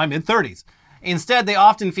 "I'm in my mid-30s." Instead, they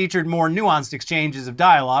often featured more nuanced exchanges of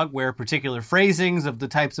dialogue where particular phrasings of the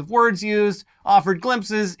types of words used offered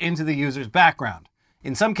glimpses into the user's background.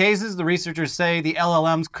 In some cases, the researchers say the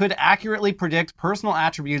LLMs could accurately predict personal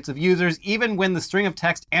attributes of users even when the string of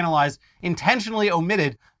text analyzed intentionally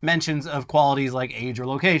omitted mentions of qualities like age or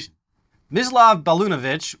location. Mislav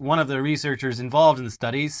Balunovich, one of the researchers involved in the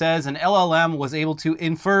study, says an LLM was able to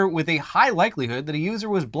infer with a high likelihood that a user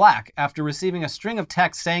was black after receiving a string of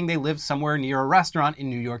text saying they lived somewhere near a restaurant in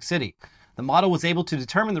New York City. The model was able to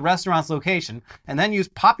determine the restaurant's location and then use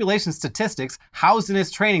population statistics housed in its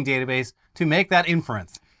training database to make that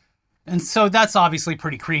inference. And so that's obviously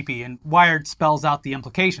pretty creepy, and Wired spells out the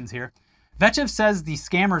implications here. Vezchev says the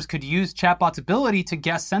scammers could use chatbots' ability to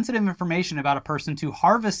guess sensitive information about a person to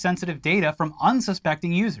harvest sensitive data from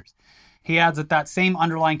unsuspecting users. He adds that that same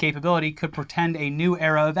underlying capability could portend a new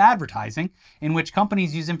era of advertising, in which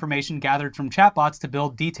companies use information gathered from chatbots to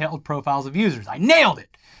build detailed profiles of users. I nailed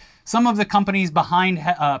it! Some of the companies behind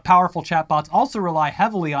powerful chatbots also rely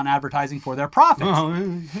heavily on advertising for their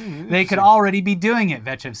profits. They could already be doing it,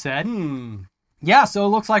 Vezchev said. Yeah, so it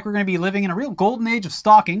looks like we're going to be living in a real golden age of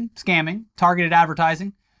stalking, scamming, targeted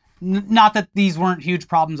advertising. Not that these weren't huge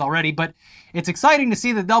problems already, but it's exciting to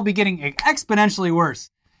see that they'll be getting exponentially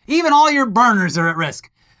worse. Even all your burners are at risk.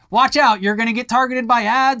 Watch out, you're going to get targeted by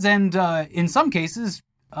ads and, in some cases,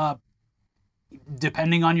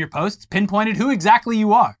 depending on your posts, pinpointed who exactly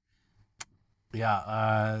you are.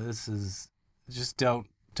 Yeah, this is just don't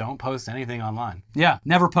post anything online. Yeah,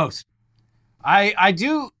 never post. I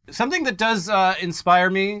do, something that does inspire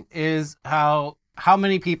me is how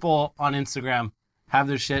many people on Instagram have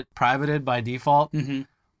their shit privated by default. Mm-hmm.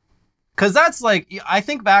 Because that's like, I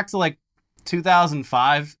think back to like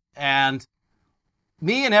 2005, and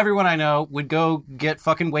me and everyone I know would go get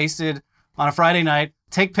fucking wasted on a Friday night,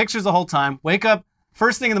 take pictures the whole time, wake up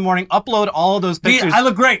first thing in the morning, upload all of those pictures. I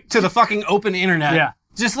look great. To the fucking open internet. Yeah.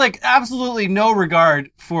 Just like absolutely no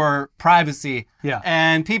regard for privacy. Yeah.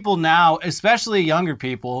 And people now, especially younger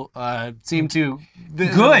people, seem to...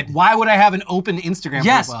 Good. Why would I have an open Instagram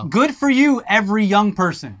profile? Yes, good for you, every young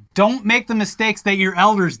person. Don't make the mistakes that your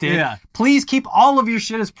elders did. Yeah. Please keep all of your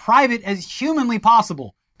shit as private as humanly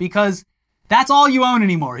possible, because that's all you own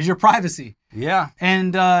anymore is your privacy. Yeah.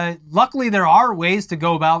 And luckily there are ways to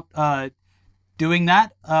go about doing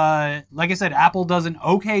that. Like I said, Apple does an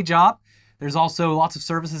okay job. There's also lots of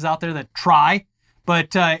services out there that try, but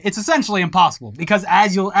it's essentially impossible because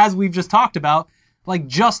as we've just talked about, like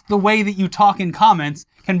just the way that you talk in comments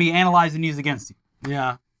can be analyzed and used against you.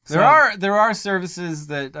 Yeah. So, there are services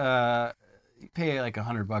that you pay like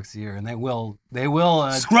 $100 a year, and they will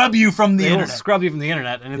scrub you from the internet. Will scrub you from the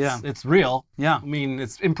internet, and it's real. Yeah. I mean,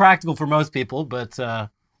 it's impractical for most people, but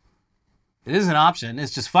it is an option.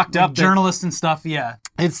 It's just fucked up. Journalists and stuff. Yeah.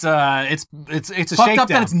 It's a fucked shakedown. up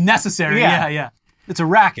that it's necessary. Yeah. It's a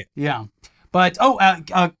racket. Yeah. But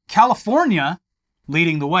California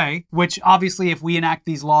leading the way, which obviously if we enact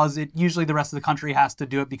these laws, usually the rest of the country has to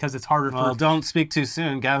do it because it's harder Well, don't speak too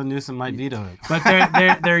soon. Gavin Newsom might veto it. But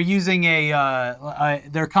they're using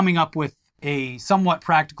they're coming up with a somewhat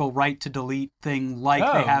practical right to delete thing like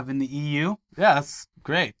they have in the EU. Yeah, that's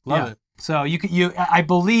great. Love it. So I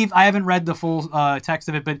believe, I haven't read the full text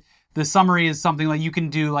of it, but the summary is something like you can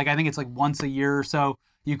do, like I think it's like once a year or so,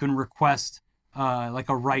 you can request like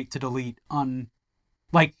a right to delete on,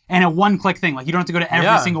 like, and a one-click thing. Like you don't have to go to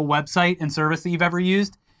every single website and service that you've ever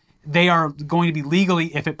used. They are going to be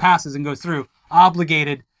legally, if it passes and goes through,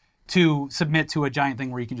 obligated to submit to a giant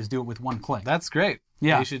thing where you can just do it with one click. That's great.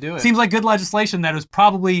 Yeah. You should do it. Seems like good legislation that is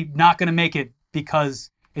probably not going to make it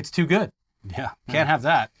because it's too good. Yeah, can't have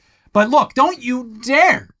that. But look, don't you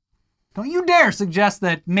dare suggest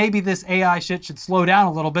that maybe this AI shit should slow down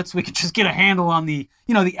a little bit so we could just get a handle on the,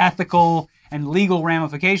 the ethical and legal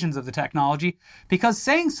ramifications of the technology. Because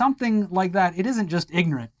saying something like that, it isn't just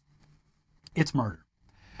ignorant, it's murder.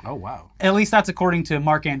 Oh, wow. At least that's according to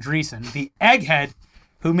Mark Andreessen, the egghead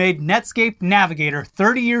who made Netscape Navigator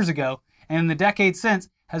 30 years ago and in the decade since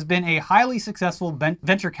has been a highly successful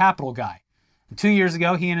venture capital guy. 2 years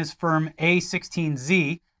ago, he and his firm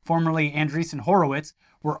A16Z, formerly Andreessen Horowitz,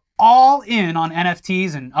 were all in on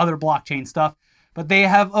NFTs and other blockchain stuff, but they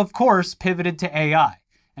have, of course, pivoted to AI.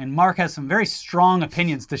 And Mark has some very strong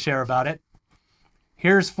opinions to share about it.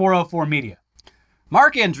 Here's 404 Media.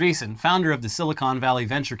 Mark Andreessen, founder of the Silicon Valley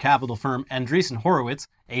venture capital firm Andreessen Horowitz,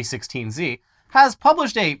 A16Z, has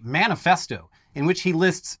published a manifesto in which he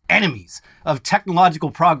lists enemies of technological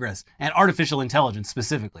progress and artificial intelligence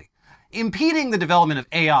specifically. Impeding the development of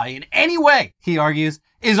AI in any way, he argues,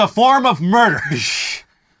 is a form of murder.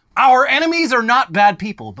 Our enemies are not bad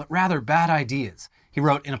people, but rather bad ideas, he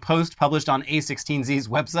wrote in a post published on A16Z's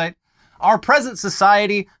website. Our present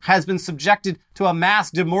society has been subjected to a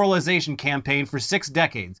mass demoralization campaign for 6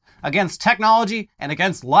 decades against technology and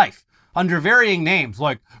against life, under varying names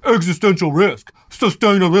like existential risk,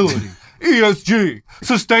 sustainability, ESG,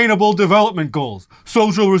 sustainable development goals,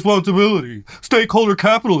 social responsibility, stakeholder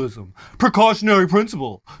capitalism, precautionary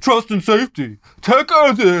principle, trust and safety, tech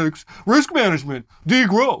ethics, risk management,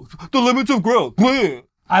 degrowth, the limits of growth. Bleh.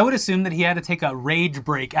 I would assume that he had to take a rage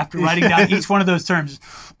break after writing down each one of those terms.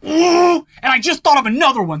 And I just thought of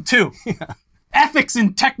another one too. Yeah. Ethics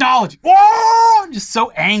in technology. Whoa! Just so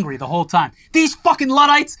angry the whole time. These fucking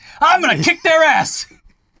Luddites, I'm gonna kick their ass.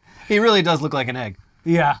 He really does look like an egg.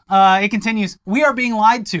 Yeah. It continues. We are being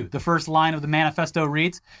lied to, the first line of the manifesto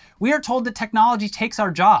reads. We are told that technology takes our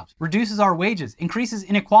jobs, reduces our wages, increases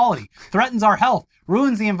inequality, threatens our health,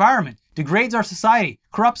 ruins the environment, degrades our society,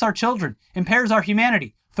 corrupts our children, impairs our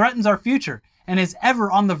humanity, threatens our future, and is ever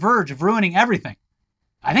on the verge of ruining everything.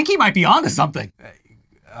 I think he might be onto something.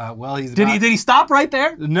 Well, Did he stop right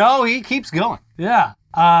there? No, he keeps going. Yeah.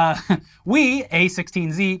 We,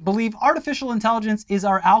 A16Z, believe artificial intelligence is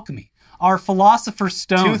our alchemy, our philosopher's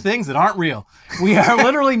stone. 2 things that aren't real. We are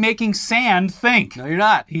literally making sand think. No, you're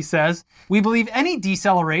not. He says, we believe any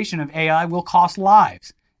deceleration of AI will cost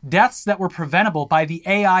lives. Deaths that were preventable by the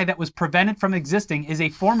AI that was prevented from existing is a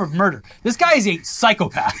form of murder. This guy is a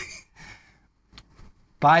psychopath.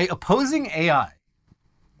 By opposing AI,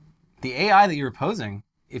 the AI that you're opposing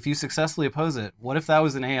if you successfully oppose it, what if that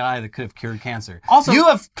was an AI that could have cured cancer? Also, you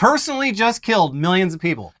have personally just killed millions of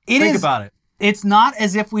people. Think about it. It's not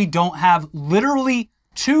as if we don't have literally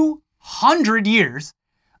 200 years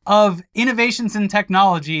of innovations in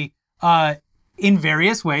technology in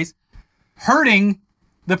various ways hurting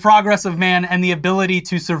the progress of man and the ability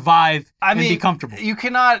to survive and be comfortable. You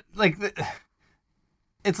cannot,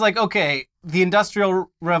 it's like, okay, the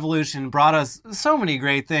Industrial Revolution brought us so many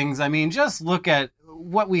great things. I mean, just look at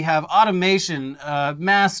what we have. Automation,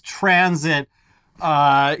 mass transit,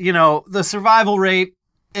 the survival rate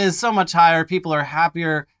is so much higher. People are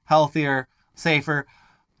happier, healthier, safer.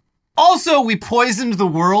 Also, we poisoned the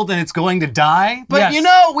world and it's going to die. But,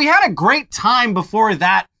 yes. We had a great time before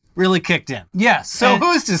that really kicked in. Yes. So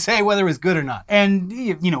who's to say whether it was good or not? And,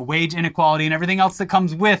 wage inequality and everything else that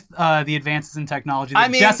comes with the advances in technology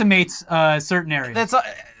that decimates certain areas.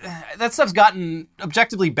 That stuff's gotten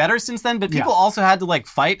objectively better since then, but people also had to,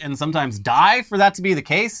 fight and sometimes die for that to be the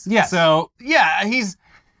case. Yes. So, he's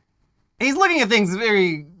looking at things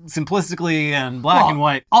very simplistically and black and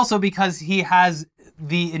white. Also because he has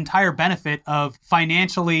the entire benefit of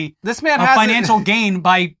financial gain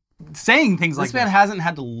by saying things like that. This man hasn't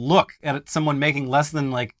had to look at someone making less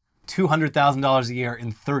than $200,000 a year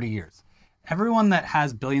in 30 years. Everyone that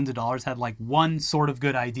has billions of dollars had one sort of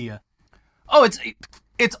good idea. Oh,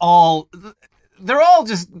 it's all,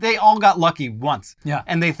 they all got lucky once. Yeah.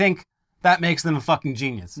 And they think that makes them a fucking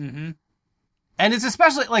genius. Mm-hmm. And it's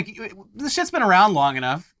especially, this shit's been around long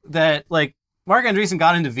enough that, Mark Andreessen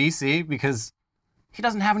got into VC because he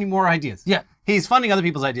doesn't have any more ideas. Yeah. He's funding other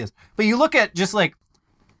people's ideas. But you look at just,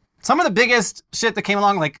 some of the biggest shit that came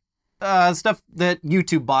along, stuff that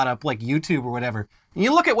YouTube bought up, like YouTube or whatever. And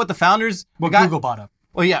you look at what the founders... Google bought up.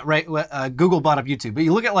 Well, yeah, right. Google bought up YouTube. But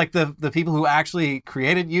you look at, the people who actually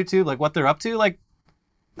created YouTube, what they're up to,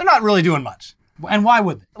 they're not really doing much. And why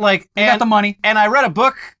would they? They got the money. And I read a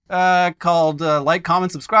book called Like,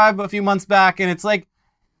 Comment, Subscribe a few months back, and it's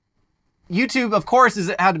YouTube, of course,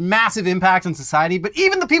 has had massive impact on society, but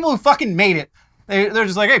even the people who fucking made it, they're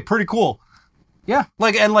just hey, pretty cool. Yeah.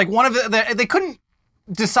 One of they couldn't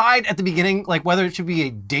decide at the beginning, whether it should be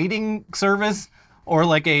a dating service or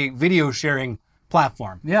a video sharing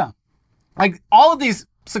platform. Yeah. All of these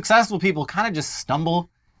successful people kind of just stumble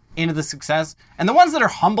into the success. And the ones that are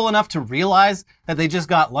humble enough to realize that they just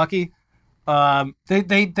got lucky,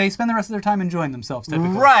 they spend the rest of their time enjoying themselves,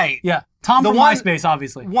 typically. Right. Yeah. Tom from MySpace,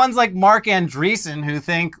 obviously. Ones like Mark Andreessen who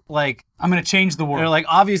think, I'm going to change the world. They're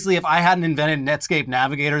obviously, if I hadn't invented Netscape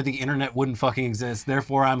Navigator, the internet wouldn't fucking exist.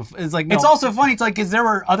 Therefore, no. It's also funny. It's because there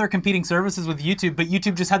were other competing services with YouTube, but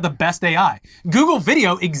YouTube just had the best AI. Google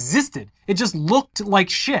Video existed. It just looked like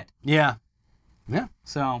shit. Yeah. Yeah.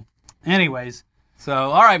 So, anyways.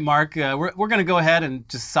 So, all right, Mark, we're going to go ahead and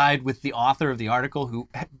just side with the author of the article who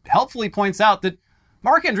helpfully points out that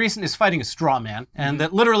Mark Andreessen is fighting a straw man and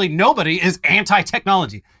that literally nobody is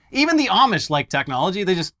anti-technology. Even the Amish like technology.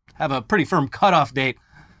 They just have a pretty firm cutoff date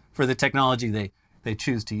for the technology they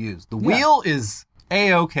choose to use. The wheel is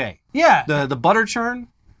A-OK. Yeah. The butter churn,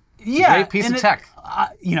 great piece of tech.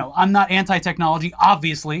 I'm not anti-technology,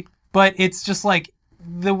 obviously, but it's just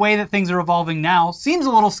the way that things are evolving now seems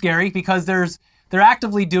a little scary because they're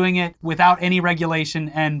actively doing it without any regulation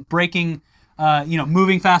and breaking,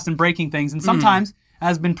 moving fast and breaking things. And sometimes,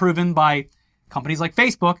 has been proven by companies like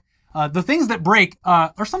Facebook, the things that break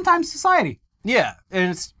are sometimes society. Yeah,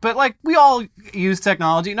 but we all use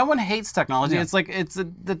technology. No one hates technology. Yeah.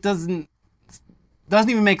 That doesn't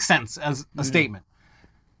even make sense as a statement.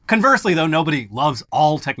 Conversely, though, nobody loves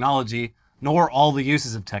all technology, nor all the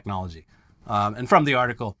uses of technology. And from the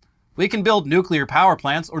article, we can build nuclear power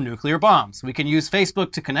plants or nuclear bombs. We can use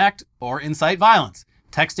Facebook to connect or incite violence.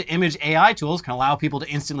 Text-to-image AI tools can allow people to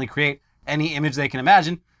instantly create any image they can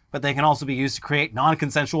imagine, but they can also be used to create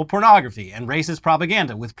non-consensual pornography and racist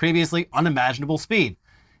propaganda with previously unimaginable speed.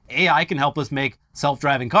 AI can help us make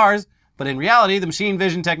self-driving cars, but in reality, the machine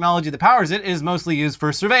vision technology that powers it is mostly used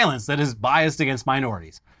for surveillance that is biased against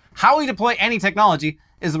minorities. How we deploy any technology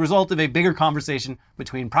is the result of a bigger conversation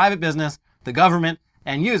between private business, the government,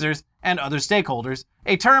 and users, and other stakeholders,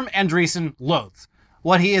 a term Andreessen loathes.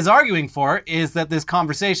 What he is arguing for is that this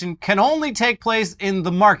conversation can only take place in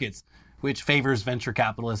the markets, which favors venture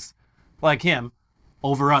capitalists like him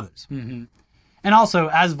over others. Mm-hmm. And also,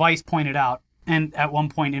 as Vice pointed out, and at one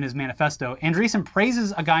point in his manifesto, Andreessen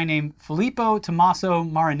praises a guy named Filippo Tommaso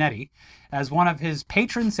Marinetti as one of his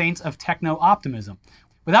patron saints of techno-optimism,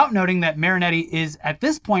 without noting that Marinetti is, at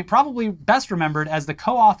this point, probably best remembered as the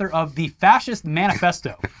co-author of the Fascist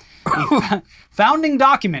Manifesto, the founding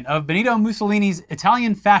document of Benito Mussolini's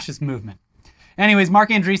Italian fascist movement. Anyways, Mark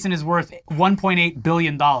Andreessen is worth $1.8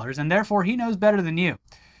 billion, and therefore he knows better than you.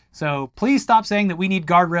 So please stop saying that we need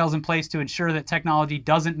guardrails in place to ensure that technology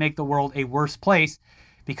doesn't make the world a worse place,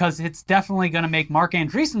 because it's definitely going to make Mark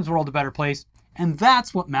Andreessen's world a better place, and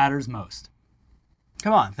that's what matters most.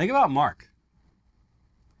 Come on, think about Mark.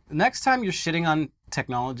 The next time you're shitting on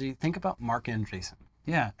technology, think about Mark Andreessen.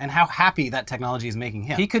 Yeah. And how happy that technology is making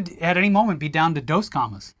him. He could, at any moment, be down to dose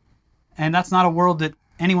commas. And that's not a world that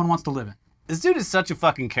anyone wants to live in. This dude is such a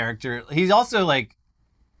fucking character. He's also like,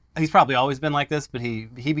 he's probably always been like this, but he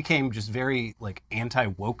became just very like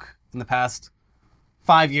anti-woke in the past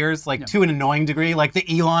 5 years, like to an annoying degree, like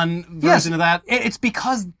the Elon version of that. It's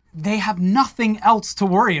because they have nothing else to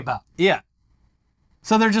worry about. Yeah.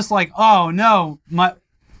 So they're just like, oh no,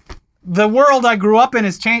 the world I grew up in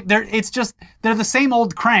has changed. They're the same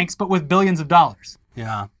old cranks, but with billions of dollars.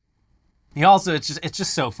 Yeah. He also, it's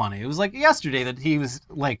just so funny. It was like yesterday that he was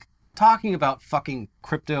like talking about fucking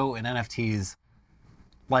crypto and NFTs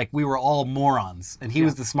like we were all morons, and he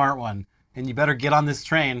was the smart one, and you better get on this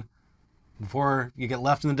train before you get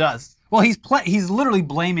left in the dust. Well, he's literally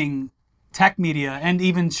blaming tech media and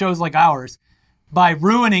even shows like ours by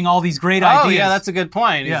ruining all these great ideas. Oh, yeah, that's a good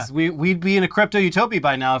point. Yeah. We'd be in a crypto utopia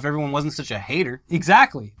by now if everyone wasn't such a hater.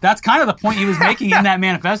 Exactly. That's kind of the point he was making in that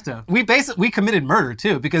manifesto. We committed murder,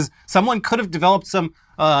 too, because someone could have developed some,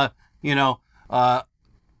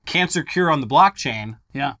 cancer cure on the blockchain.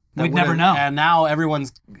 Yeah, we'd never know. And now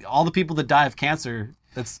all the people that die of cancer,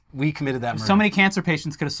 we committed that murder. So many cancer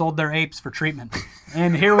patients could have sold their apes for treatment.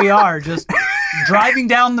 And here we are, just driving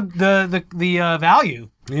down the value.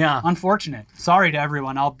 Yeah. Unfortunate. Sorry to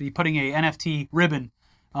everyone. I'll be putting a NFT ribbon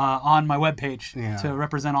on my webpage to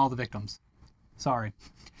represent all the victims. Sorry.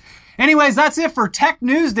 Anyways, that's it for Tech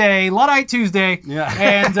News Day, Luddite Tuesday. Yeah.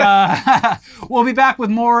 And we'll be back with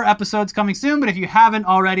more episodes coming soon. But if you haven't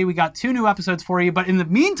already, we got 2 new episodes for you. But in the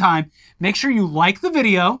meantime, make sure you like the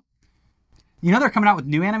video. You know they're coming out with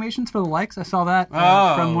new animations for the likes? I saw that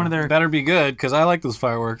from one of their... Better be good, because I like those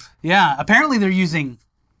fireworks. Yeah, apparently they're using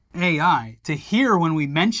AI to hear when we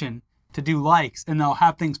mention to do likes, and they'll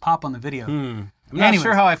have things pop on the video. I'm not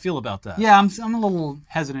sure how I feel about that. Yeah, I'm a little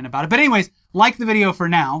hesitant about it. But anyways, like the video for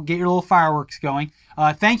now. Get your little fireworks going.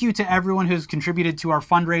 Thank you to everyone who's contributed to our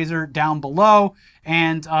fundraiser down below.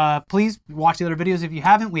 And please watch the other videos if you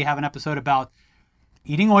haven't. We have an episode about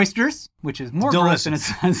eating oysters, which is more gross than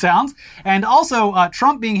it sounds. And also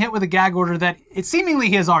Trump being hit with a gag order that seemingly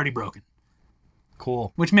he has already broken.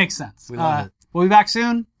 Cool. Which makes sense. We love it. We'll be back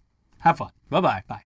soon. Have fun. Bye-bye. Bye.